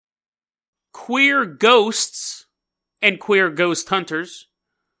queer ghosts and queer ghost hunters.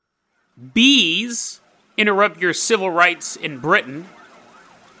 Bees interrupt your civil rights in Britain.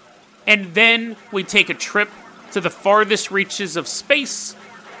 And then we take a trip to the farthest reaches of space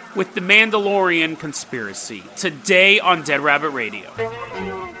with the Mandalorian conspiracy. Today on Dead Rabbit Radio.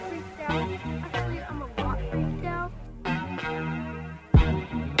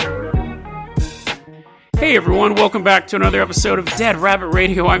 Hey everyone, welcome back to another episode of Dead Rabbit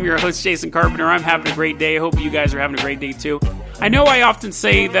Radio. I'm your host, Jason Carpenter. I'm having a great day. I hope you guys are having a great day too. I know I often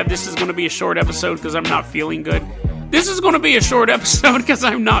say that this is going to be a short episode because I'm not feeling good. This is going to be a short episode because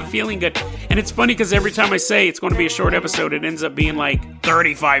I'm not feeling good. And it's funny because every time I say it's going to be a short episode, it ends up being like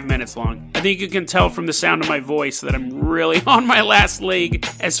 35 minutes long. I think you can tell from the sound of my voice that I'm really on my last leg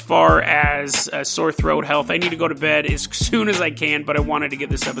as far as sore throat health. I need to go to bed as soon as I can, but I wanted to get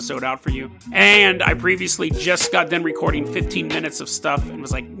this episode out for you. And I previously just got done recording 15 minutes of stuff and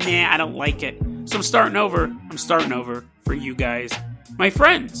was like, nah, I don't like it. So I'm starting over. For you guys, my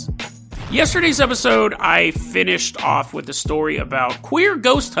friends. Yesterday's episode, I finished off with a story about queer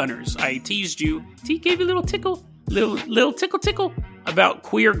ghost hunters. I teased you, gave you a little tickle, little tickle about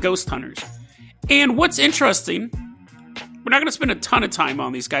queer ghost hunters. And what's interesting, we're not going to spend a ton of time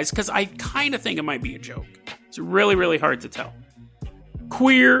on these guys because I kind of think it might be a joke. It's really, really hard to tell.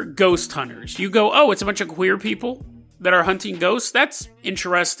 Queer ghost hunters. You go, oh, it's a bunch of queer people that are hunting ghosts? That's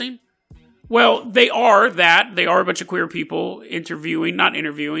interesting. Well, they are that. They are a bunch of queer people investigating. Oh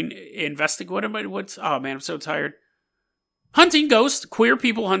man, I'm so tired. Hunting ghosts, queer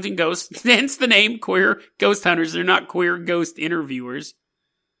people hunting ghosts. Hence the name queer ghost hunters. They're not queer ghost interviewers.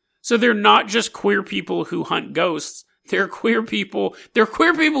 So they're not just queer people who hunt ghosts. They're queer people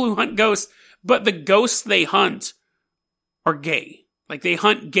who hunt ghosts, but the ghosts they hunt are gay. Like they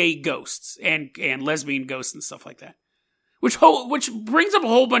hunt gay ghosts and lesbian ghosts and stuff like that. Which brings up a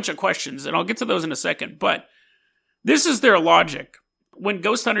whole bunch of questions, and I'll get to those in a second. But this is their logic. When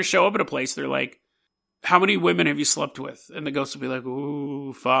ghost hunters show up at a place, they're like, how many women have you slept with? And the ghost will be like,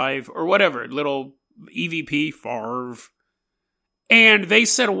 ooh, 5, or whatever, little EVP, 5. And they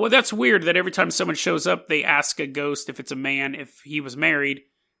said, well, that's weird that every time someone shows up, they ask a ghost if it's a man, if he was married.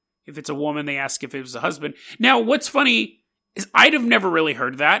 If it's a woman, they ask if it was a husband. Now, what's funny is I'd have never really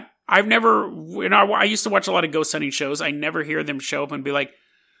heard that. I used to watch a lot of ghost hunting shows. I never hear them show up and be like,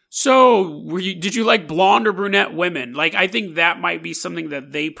 so, did you like blonde or brunette women? Like, I think that might be something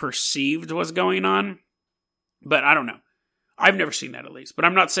that they perceived was going on. But I don't know. I've never seen that at least. But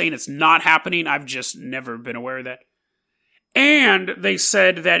I'm not saying it's not happening. I've just never been aware of that. And they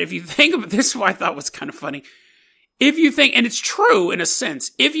said that if you think of this, what I thought was kind of funny. If you think, and it's true in a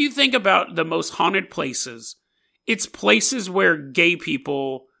sense, if you think about the most haunted places, it's places where gay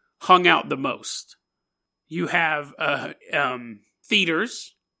people hung out the most. You have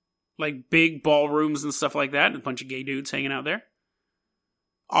theaters, like big ballrooms and stuff like that, and a bunch of gay dudes hanging out there.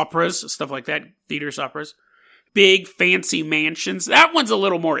 Operas, stuff like that, theaters, operas. Big fancy mansions. That one's a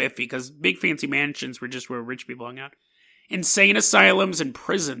little more iffy, because big fancy mansions were just where rich people hung out. Insane asylums and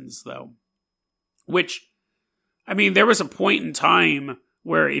prisons, though. Which, I mean, there was a point in time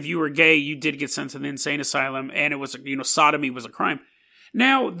where if you were gay, you did get sent to the insane asylum, and it was, sodomy was a crime.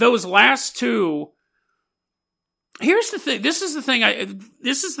 Now, those last two, here's the thing. This is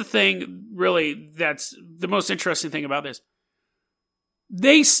the thing, really, that's the most interesting thing about this.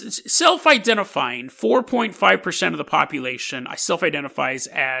 They self-identifying, 4.5% of the population self-identifies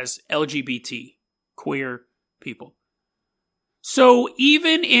as LGBT, queer people. So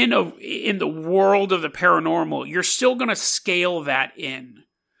even in the world of the paranormal, you're still going to scale that in.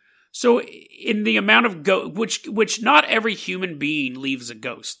 So in the amount of which not every human being leaves a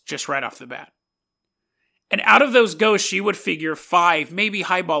ghost, just right off the bat. And out of those ghosts, you would figure 5, maybe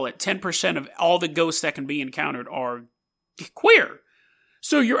highball it, 10% of all the ghosts that can be encountered are queer.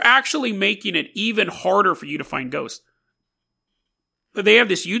 So you're actually making it even harder for you to find ghosts. But they have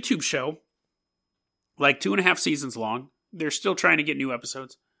this YouTube show, like 2.5 seasons long. They're still trying to get new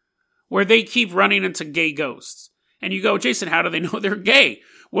episodes, where they keep running into gay ghosts. And you go, Jason, how do they know they're gay?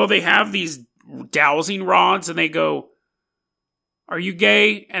 Well, they have these dowsing rods, and they go, are you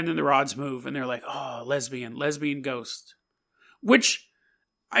gay? And then the rods move, and they're like, oh, lesbian ghost. Which,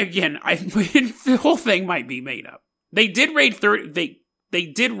 again, the whole thing might be made up. They did raise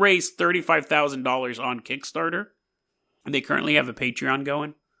 $35,000 on Kickstarter, and they currently have a Patreon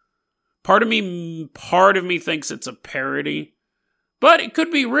going. Part of me thinks it's a parody, but it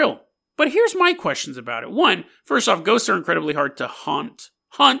could be real. But here's my questions about it. One, first off, ghosts are incredibly hard to hunt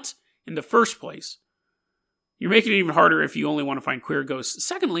in the first place. You're making it even harder if you only want to find queer ghosts.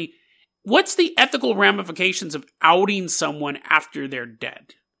 Secondly, what's the ethical ramifications of outing someone after they're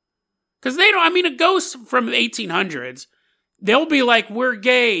dead? Because they don't, I mean, a ghost from the 1800s, they'll be like, we're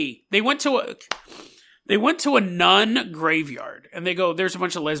gay. They went to a nun graveyard, and they go, there's a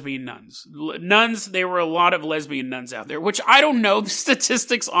bunch of lesbian nuns. There were a lot of lesbian nuns out there, which I don't know the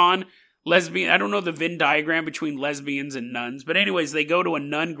statistics on lesbian. I don't know the Venn diagram between lesbians and nuns. But anyways, they go to a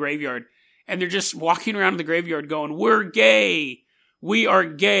nun graveyard, and they're just walking around the graveyard going, we're gay. We are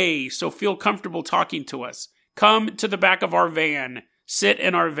gay, so feel comfortable talking to us. Come to the back of our van. Sit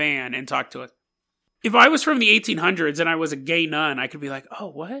in our van and talk to us. If I was from the 1800s and I was a gay nun, I could be like, oh,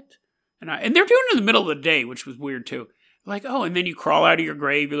 what? And they're doing it in the middle of the day, which was weird too. Like, oh, and then you crawl out of your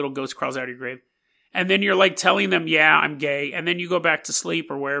grave, your little ghost crawls out of your grave. And then you're like telling them, yeah, I'm gay. And then you go back to sleep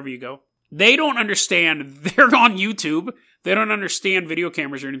or wherever you go. They don't understand. They're on YouTube. They don't understand video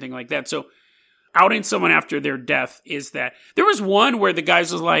cameras or anything like that. So outing someone after their death is that. There was one where the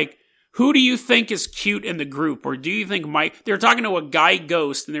guys was like, who do you think is cute in the group? Or do you think Mike... They were talking to a guy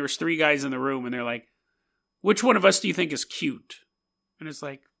ghost, and there was 3 guys in the room, and they're like, which one of us do you think is cute? And it's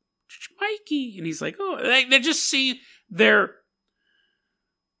like, Mikey. And he's like, oh, they just see their...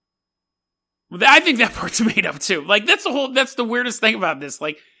 I think that part's made up, too. Like, that's the weirdest thing about this.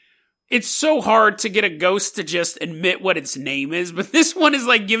 Like, it's so hard to get a ghost to just admit what its name is, but this one is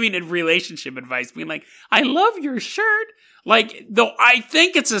like giving it relationship advice, being like, I love your shirt. Like, though I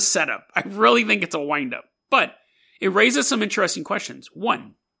think it's a setup. I really think it's a wind-up. But it raises some interesting questions.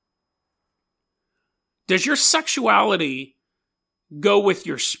 1, does your sexuality go with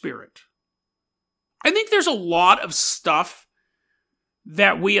your spirit? I think there's a lot of stuff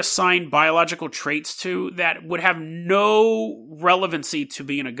that we assign biological traits to that would have no relevancy to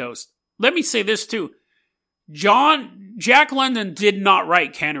being a ghost. Let me say this too. Jack London did not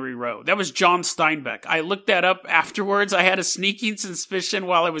write Cannery Row. That was John Steinbeck. I looked that up afterwards. I had a sneaking suspicion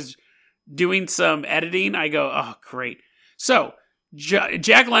while I was doing some editing. I go, oh, great. So,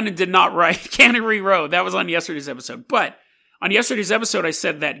 Jack London did not write Cannery Row. That was on yesterday's episode. But on yesterday's episode, I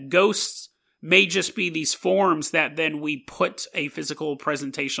said that ghosts may just be these forms that then we put a physical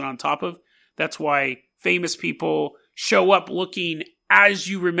presentation on top of. That's why famous people show up looking as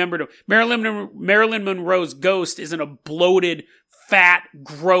you remember them. Marilyn Monroe's ghost isn't a bloated, fat,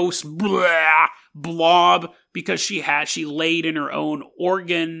 gross blob because she laid in her own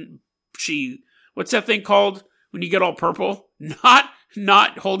organ. What's that thing called when you get all purple?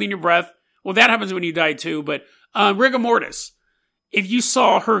 Not holding your breath. Well, that happens when you die too, but rigor mortis. If you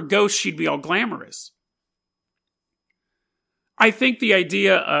saw her ghost, she'd be all glamorous. I think the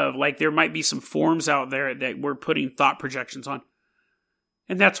idea of, like, there might be some forms out there that we're putting thought projections on.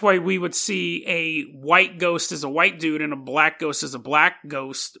 And that's why we would see a white ghost as a white dude and a black ghost as a black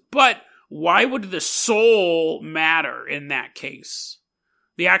ghost. But why would the soul matter in that case?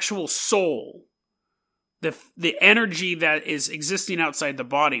 The actual soul. The energy that is existing outside the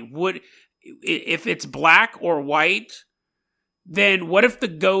body. If it's black or white... Then what if the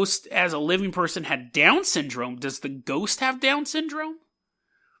ghost as a living person had Down syndrome? Does the ghost have Down syndrome?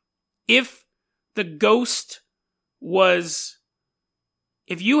 If the ghost was...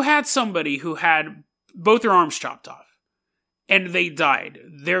 If you had somebody who had both their arms chopped off and they died,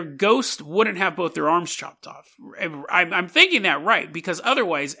 their ghost wouldn't have both their arms chopped off. I'm thinking that right, because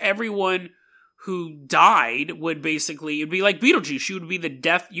otherwise everyone who died would basically... It'd be like Beetlejuice.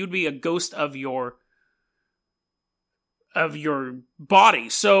 You'd be a ghost of your body.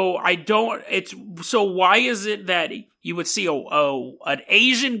 So why is it that you would see an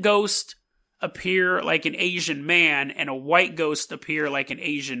Asian ghost appear like an Asian man and a white ghost appear like an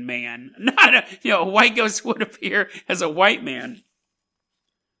Asian man? A white ghost would appear as a white man.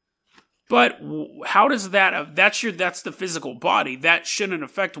 But how does that's the physical body. That shouldn't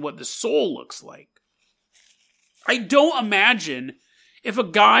affect what the soul looks like. I don't imagine if a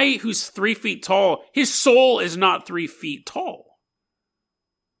guy who's 3 feet tall, his soul is not 3 feet tall.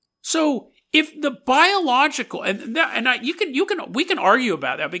 So if the biological, we can argue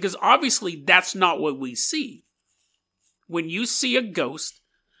about that because obviously that's not what we see. When you see a ghost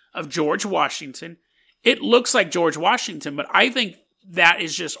of George Washington, it looks like George Washington, but I think that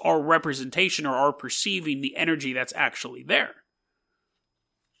is just our representation or our perceiving the energy that's actually there.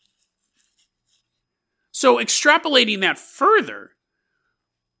 So extrapolating that further,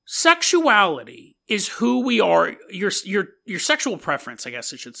 sexuality is who we are. Your sexual preference, I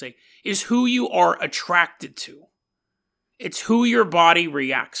guess I should say, is who you are attracted to. It's who your body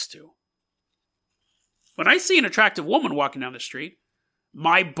reacts to. When I see an attractive woman walking down the street,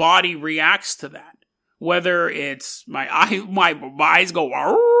 my body reacts to that. Whether it's my eyes go,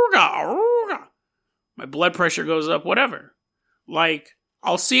 my blood pressure goes up, whatever. Like,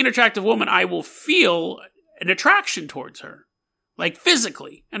 I'll see an attractive woman, I will feel an attraction towards her. Like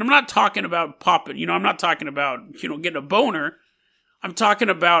physically. And I'm not talking about popping, I'm not talking about, getting a boner. I'm talking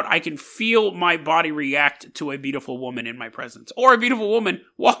about I can feel my body react to a beautiful woman in my presence. Or a beautiful woman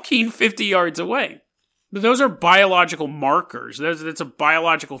walking 50 yards away. But those are biological markers. That's a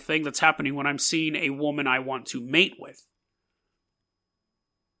biological thing that's happening when I'm seeing a woman I want to mate with.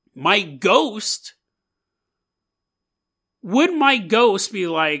 My ghost... Would my ghost be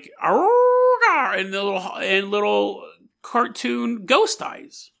like, and little cartoon ghost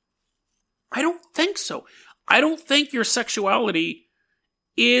eyes? I don't think so. I don't think your sexuality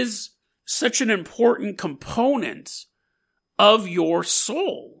is such an important component of your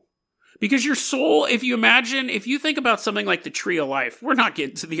soul. Because your soul, if you think about something like the Tree of Life, we're not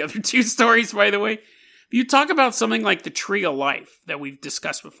getting to the other two stories, by the way. If you talk about something like the Tree of Life that we've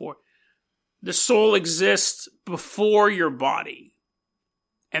discussed before, the soul exists before your body,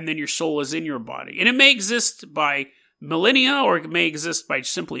 and then your soul is in your body. And it may exist by millennia, or it may exist by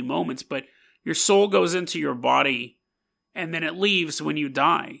simply moments, but your soul goes into your body, and then it leaves when you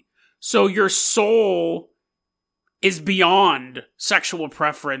die. So your soul is beyond sexual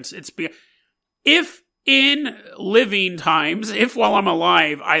preference. If in living times, if while I'm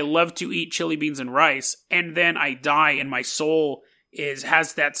alive, I love to eat chili beans and rice, and then I die and my soul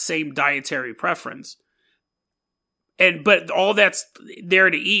has that same dietary preference. But all that's there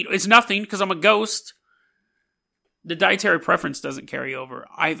to eat is nothing because I'm a ghost. The dietary preference doesn't carry over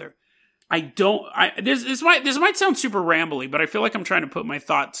either. This might sound super rambly, but I feel like I'm trying to put my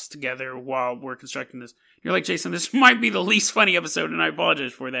thoughts together while we're constructing this. You're like, Jason, this might be the least funny episode, and I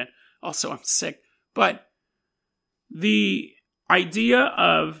apologize for that. Also, I'm sick. But the idea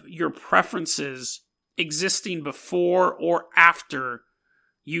of your preferences existing before or after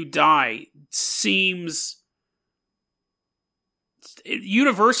you die seems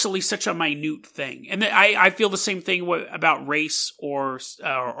universally such a minute thing. And I feel the same thing about race or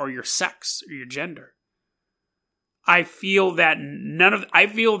your sex or your gender. I feel that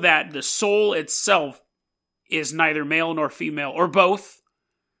the soul itself is neither male nor female or both.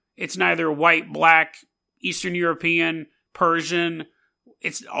 It's neither white, black, Eastern European, Persian.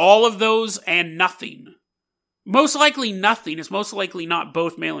 It's all of those and nothing. Most likely nothing. It's most likely not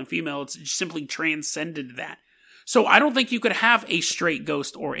both male and female. It's simply transcended that. So I don't think you could have a straight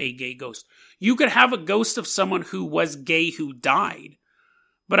ghost or a gay ghost. You could have a ghost of someone who was gay who died.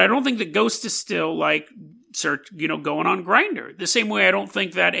 But I don't think the ghost is still going on Grindr. The same way I don't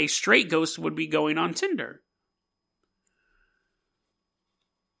think that a straight ghost would be going on Tinder.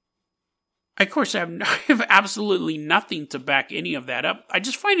 Of course, I have absolutely nothing to back any of that up. I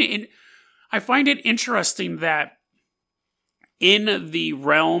just find it interesting that in the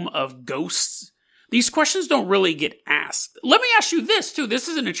realm of ghosts, these questions don't really get asked. Let me ask you this, too. This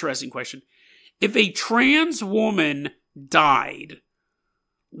is an interesting question. If a trans woman died,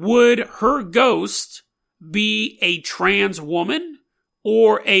 would her ghost be a trans woman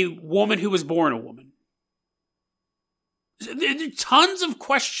or a woman who was born a woman? There are tons of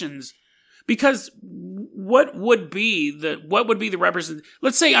questions. Because what would be the represent?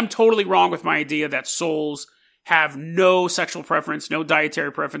 Let's say I'm totally wrong with my idea that souls have no sexual preference, no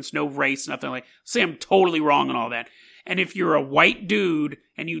dietary preference, no race, nothing like. Say I'm totally wrong on all that. And if you're a white dude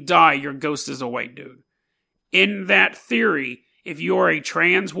and you die, your ghost is a white dude. In that theory, if you're a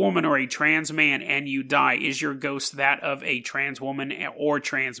trans woman or a trans man and you die, is your ghost that of a trans woman or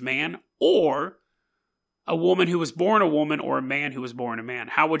trans man, or a woman who was born a woman or a man who was born a man?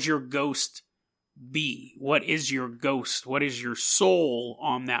 How would your ghost be? What is your ghost? What is your soul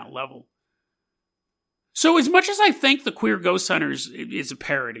on that level? So as much as I think the Queer Ghost Hunters is a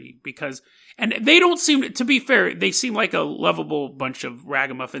parody, and they don't seem, to be fair, they seem like a lovable bunch of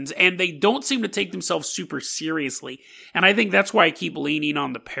ragamuffins, and they don't seem to take themselves super seriously. And I think that's why I keep leaning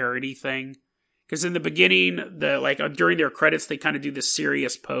on the parody thing. Because in the beginning, during their credits, they kind of do this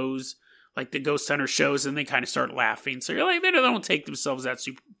serious pose, like the Ghost Hunter shows, and they kind of start laughing. So you're like, they don't take themselves that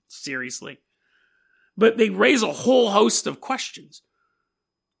super seriously. But they raise a whole host of questions.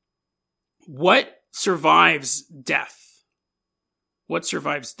 What survives death? What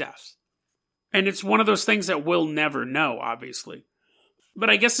survives death? And it's one of those things that we'll never know, obviously. But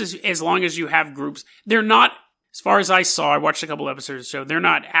I guess as long as you have groups, they're not, as far as I saw, I watched a couple episodes of the show, they're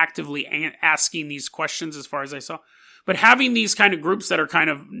not actively asking these questions as far as I saw. But having these kind of groups that are kind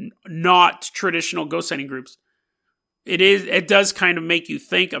of not traditional ghost hunting groups, it does kind of make you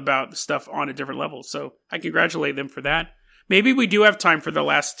think about stuff on a different level. So I congratulate them for that. Maybe we do have time for the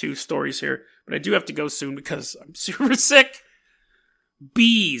last two stories here, but I do have to go soon because I'm super sick.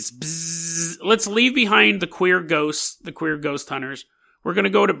 Bees. Bzzz. Let's leave behind the queer ghost hunters. We're going to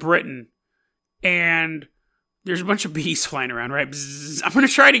go to Britain. And there's a bunch of bees flying around, right? Bzzz. I'm going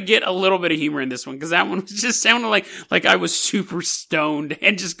to try to get a little bit of humor in this one, because that one just sounded like I was super stoned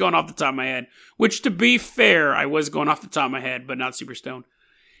and just going off the top of my head. Which, to be fair, I was going off the top of my head, but not super stoned.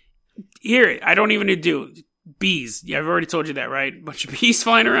 Here, I don't even need to do bees. Yeah, I've already told you that, right? A bunch of bees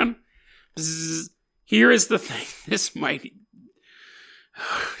flying around. Bzzz. Here is the thing. This might...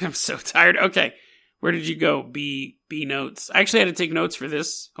 I'm so tired. Okay. Where did you go? B notes. I actually had to take notes for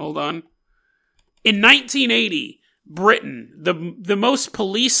this. Hold on. In 1980, Britain, the most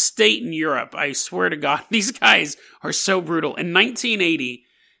policed state in Europe, I swear to God, these guys are so brutal. In 1980,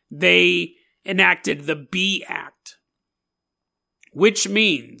 they enacted the Bee Act, which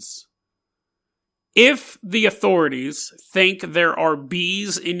means if the authorities think there are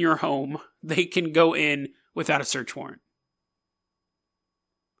bees in your home, they can go in without a search warrant.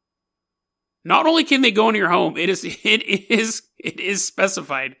 Not only can they go into your home, it is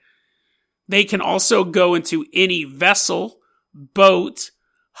specified. They can also go into any vessel, boat,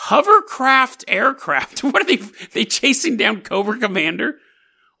 hovercraft, aircraft. What are they chasing down Cobra Commander?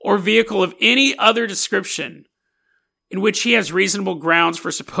 Or vehicle of any other description in which he has reasonable grounds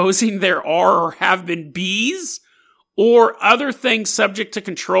for supposing there are or have been bees or other things subject to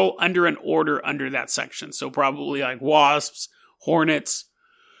control under an order under that section. So probably like wasps, hornets.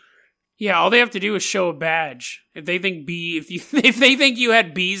 Yeah, all they have to do is show a badge. If they think if they think you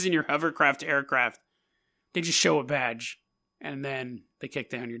had bees in your hovercraft aircraft, they just show a badge and then they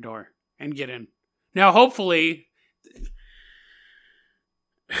kick down your door and get in. Now, hopefully,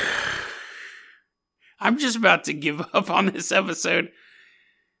 I'm just about to give up on this episode.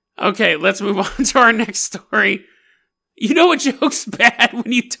 Okay, let's move on to our next story. You know a joke's bad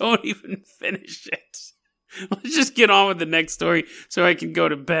when you don't even finish it. Let's just get on with the next story so I can go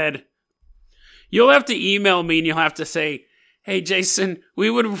to bed. You'll have to email me and you'll have to say, hey, Jason, we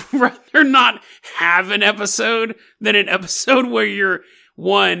would rather not have an episode than an episode where you're,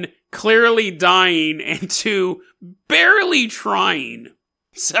 one, clearly dying, and two, barely trying.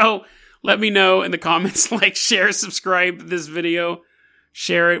 So let me know in the comments, like, share, subscribe this video,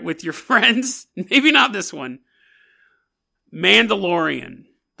 share it with your friends. Maybe not this one. Mandalorian.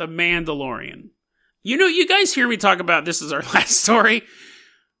 The Mandalorian. You know, you guys hear me talk about, this is our last story.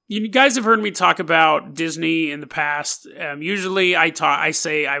 You guys have heard me talk about Disney in the past. Usually I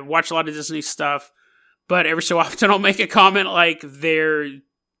say I watch a lot of Disney stuff, but every so often I'll make a comment like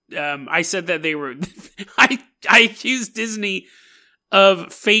I said that they were, I accused Disney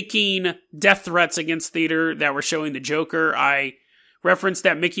of faking death threats against theater that were showing the Joker. I referenced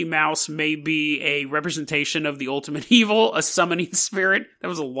that Mickey Mouse may be a representation of the ultimate evil, a summoning spirit. That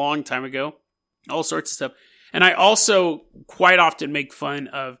was a long time ago. All sorts of stuff. And I also quite often make fun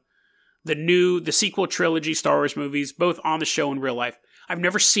of the sequel trilogy Star Wars movies, both on the show and real life. I've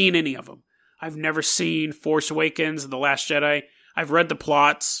never seen any of them. I've never seen Force Awakens and The Last Jedi. I've read the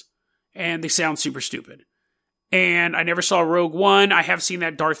plots, and they sound super stupid. And I never saw Rogue One. I have seen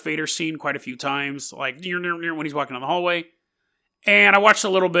that Darth Vader scene quite a few times, like when he's walking down the hallway. And I watched a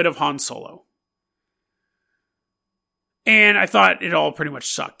little bit of Han Solo. And I thought it all pretty much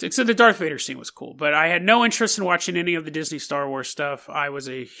sucked. Except the Darth Vader scene was cool. But I had no interest in watching any of the Disney Star Wars stuff. I was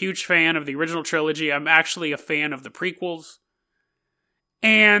a huge fan of the original trilogy. I'm actually a fan of the prequels.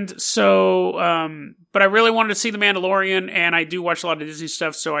 And so, but I really wanted to see The Mandalorian, and I do watch a lot of Disney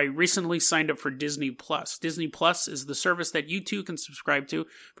stuff, so I recently signed up for Disney Plus. Disney Plus is the service that you too can subscribe to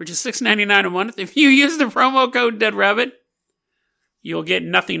for just $6.99 a month. If you use the promo code DeadRabbit, you'll get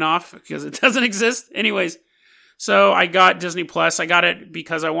nothing off because it doesn't exist. Anyways. So I got Disney Plus. I got it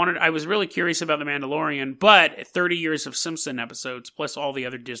because I was really curious about The Mandalorian, but 30 years of Simpson episodes, plus all the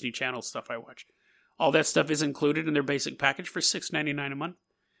other Disney Channel stuff I watch. All that stuff is included in their basic package for $6.99 a month.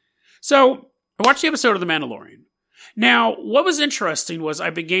 So I watched the episode of The Mandalorian. Now, what was interesting was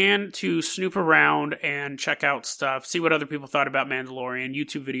I began to snoop around and check out stuff, see what other people thought about Mandalorian,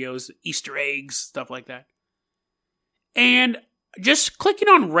 YouTube videos, Easter eggs, stuff like that. And just clicking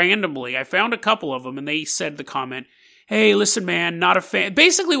on randomly, I found a couple of them, and they said the comment, hey, listen, man, not a fan.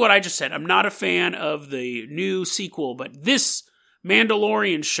 Basically what I just said, I'm not a fan of the new sequel, but this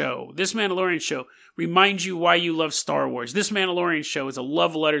Mandalorian show reminds you why you love Star Wars. This Mandalorian show is a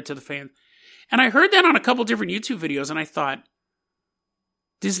love letter to the fans. And I heard that on a couple different YouTube videos, and I thought,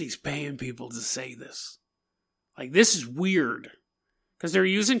 Disney's paying people to say this. Like, this is weird. Because they're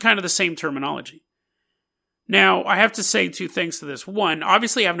using kind of the same terminology. Now, I have to say two things to this. One,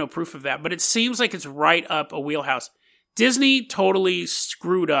 obviously I have no proof of that, but it seems like it's right up a wheelhouse. Disney totally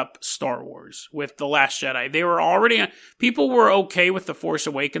screwed up Star Wars with The Last Jedi. They were already, people were okay with The Force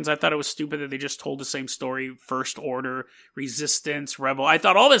Awakens. I thought it was stupid that they just told the same story, First Order, Resistance, Rebel. I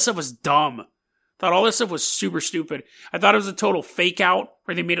thought all that stuff was dumb. Thought all this stuff was super stupid. I thought it was a total fake out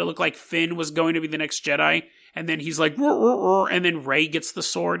where they made it look like Finn was going to be the next Jedi. And then he's like, "Roar, roar, roar," and then Rey gets the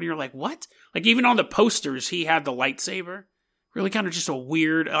sword. And you're like, what? Like, even on the posters, he had the lightsaber. Really kind of just a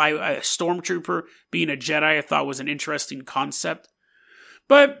weird, a stormtrooper being a Jedi I thought was an interesting concept.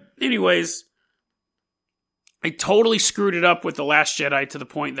 But anyways, I totally screwed it up with The Last Jedi to the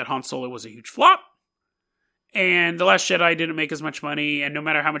point that Han Solo was a huge flop. And The Last Jedi didn't make as much money, and no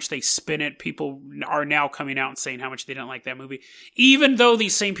matter how much they spin it, people are now coming out and saying how much they didn't like that movie. Even though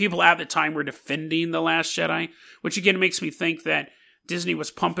these same people at the time were defending The Last Jedi, which again makes me think that Disney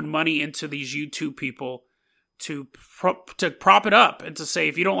was pumping money into these YouTube people to prop it up and to say,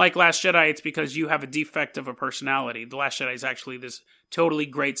 if you don't like Last Jedi, it's because you have a defect of a personality. The Last Jedi is actually this totally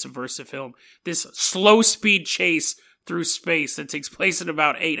great subversive film. This slow speed chase through space that takes place in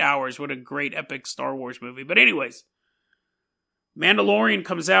about 8 hours. What a great epic Star Wars movie. But anyways, Mandalorian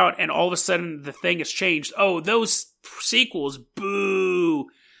comes out and all of a sudden the thing has changed. Oh, those sequels, boo.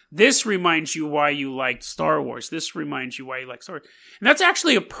 This reminds you why you liked Star Wars. This reminds you why you like Star Wars. And that's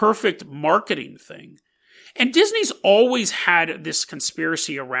actually a perfect marketing thing. And Disney's always had this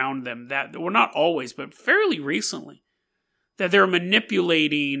conspiracy around them that, well, not always, but fairly recently, that they're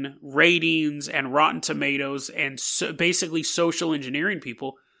manipulating ratings and Rotten Tomatoes and basically social engineering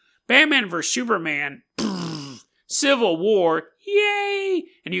people. Batman vs. Superman, Civil War, yay!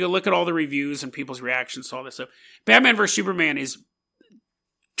 And you can look at all the reviews and people's reactions to all this stuff. Batman vs. Superman is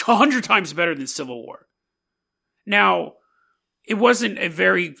 100 times better than Civil War. Now, it wasn't a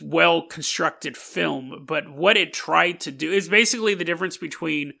very well-constructed film, but what it tried to do is basically the difference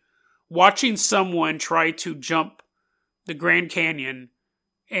between watching someone try to jump the Grand Canyon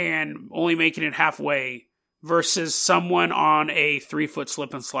and only making it halfway versus someone on a 3-foot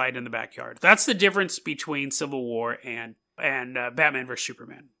slip and slide in the backyard. That's the difference between Civil War and Batman vs.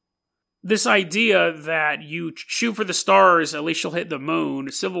 Superman. This idea that you shoot for the stars, at least you'll hit the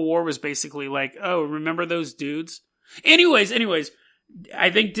moon. Civil War was basically like, oh, remember those dudes? Anyways, I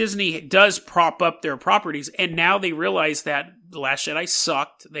think Disney does prop up their properties, and now they realize that The Last Jedi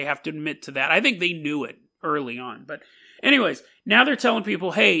sucked. They have to admit to that. I think they knew it early on. But anyways, now they're telling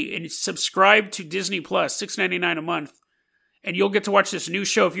people, hey, and subscribe to Disney Plus, $6.99 a month, and you'll get to watch this new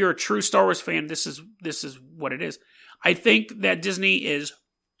show. If you're a true Star Wars fan, this is what it is. I think that Disney is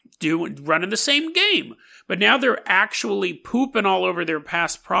running the same game, but now they're actually pooping all over their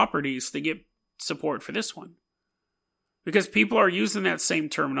past properties to get support for this one. Because people are using that same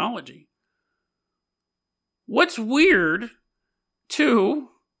terminology. What's weird, too,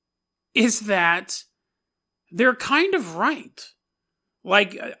 is that they're kind of right.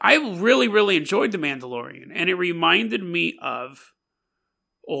 Like, I really, really enjoyed The Mandalorian, and it reminded me of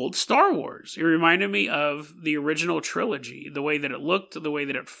old Star Wars. It reminded me of the original trilogy, the way that it looked, the way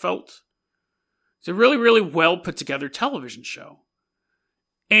that it felt. It's a really, really well put together television show.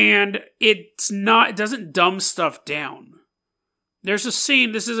 And it doesn't dumb stuff down. There's a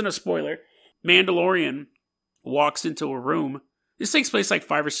scene, this isn't a spoiler, Mandalorian walks into a room. This takes place like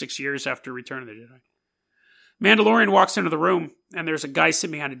 5 or 6 years after Return of the Jedi. Mandalorian walks into the room, and there's a guy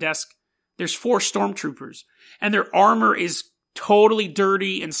sitting behind a desk. There's 4 stormtroopers, and their armor is totally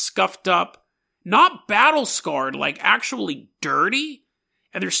dirty and scuffed up. Not battle-scarred, like actually dirty.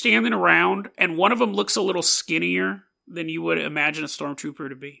 And they're standing around, and one of them looks a little skinnier than you would imagine a stormtrooper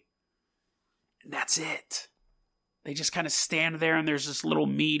to be. And that's it. They just kind of stand there and there's this little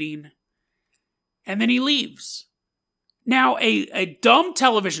meeting. And then he leaves. Now, a dumb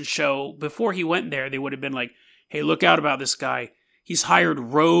television show, before he went there, they would have been like, hey, look out about this guy. He's hired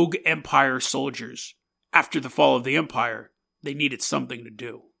rogue Empire soldiers. After the fall of the Empire, they needed something to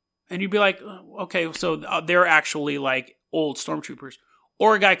do. And you'd be like, okay, so they're actually like old stormtroopers.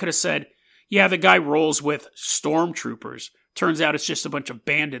 Or a guy could have said, yeah, the guy rolls with stormtroopers. Turns out it's just a bunch of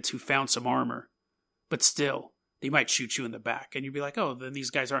bandits who found some armor. But still, they might shoot you in the back. And you'd be like, oh, then these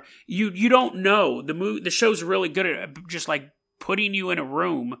guys aren't. You don't know. The show's really good at just like putting you in a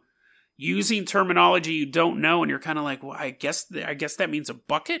room, using terminology you don't know, and you're kind of like, well, I guess that means a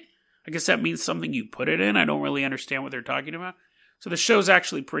bucket? I guess that means something you put it in? I don't really understand what they're talking about. So the show's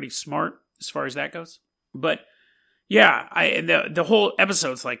actually pretty smart as far as that goes. But yeah, the whole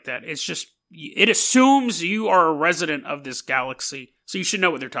episode's like that. It's just, it assumes you are a resident of this galaxy, so you should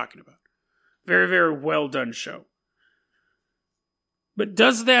know what they're talking about. Very, very well done show. But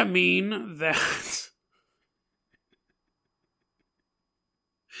does that mean that...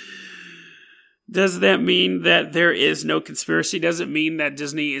 Does that mean that there is no conspiracy? Does it mean that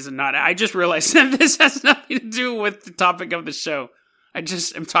Disney is not... I just realized that this has nothing to do with the topic of the show. I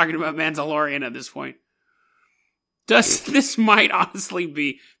just am talking about Mandalorian at this point. This might honestly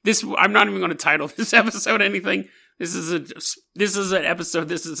be this. I'm not even going to title this episode anything. This is an episode.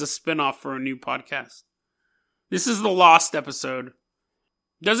 This is a spinoff for a new podcast. This is the Lost episode.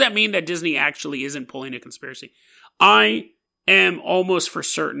 Does that mean that Disney actually isn't pulling a conspiracy? I am almost for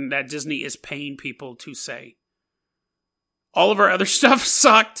certain that Disney is paying people to say all of our other stuff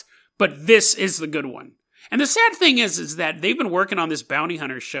sucked, but this is the good one. And the sad thing is that they've been working on this bounty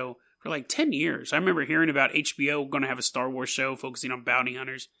hunter show for like 10 years. I remember hearing about HBO going to have a Star Wars show focusing on bounty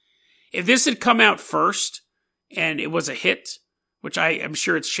hunters. If this had come out first and it was a hit, which I am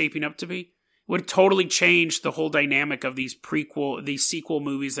sure it's shaping up to be, would totally change the whole dynamic of these sequel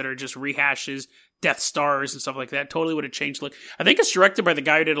movies that are just rehashes, Death Stars and stuff like that. Totally would have changed look. I think it's directed by the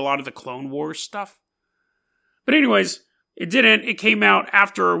guy who did a lot of the Clone Wars stuff. But anyways, it didn't. It came out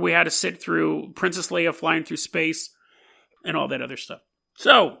after we had to sit through Princess Leia flying through space and all that other stuff.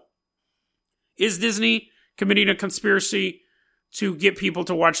 So, is Disney committing a conspiracy to get people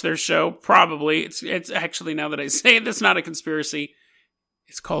to watch their show? Probably. It's actually, now that I say it, that's not a conspiracy.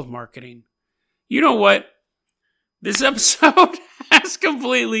 It's called marketing. You know what? This episode has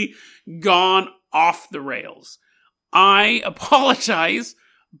completely gone off the rails. I apologize,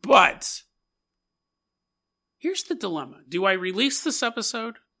 but here's the dilemma. Do I release this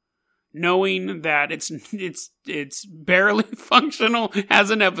episode knowing that it's barely functional as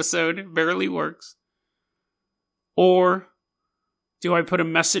an episode, it barely works? Or do I put a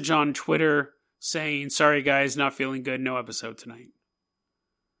message on Twitter saying, sorry guys, not feeling good, no episode tonight?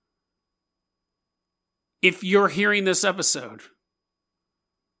 If you're hearing this episode,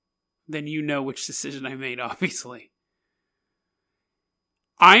 then you know which decision I made, obviously.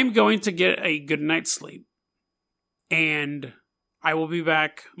 I'm going to get a good night's sleep. And I will be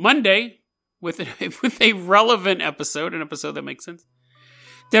back Monday with a relevant episode, an episode that makes sense.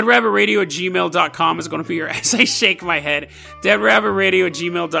 DeadRabbitRadio@gmail.com is going to be your, as I shake my head,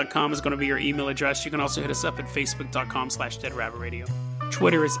 DeadRabbitRadio@gmail.com is going to be your email address. You can also hit us up at Facebook.com/DeadRabbitRadio.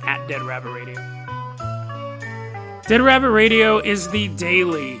 Twitter is @DeadRabbitRadio. Dead Rabbit Radio is the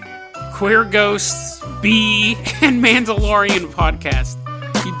daily Queer Ghosts, Bee, and Mandalorian podcast.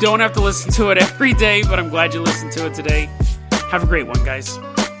 You don't have to listen to it every day, but I'm glad you listened to it today. Have a great one, guys.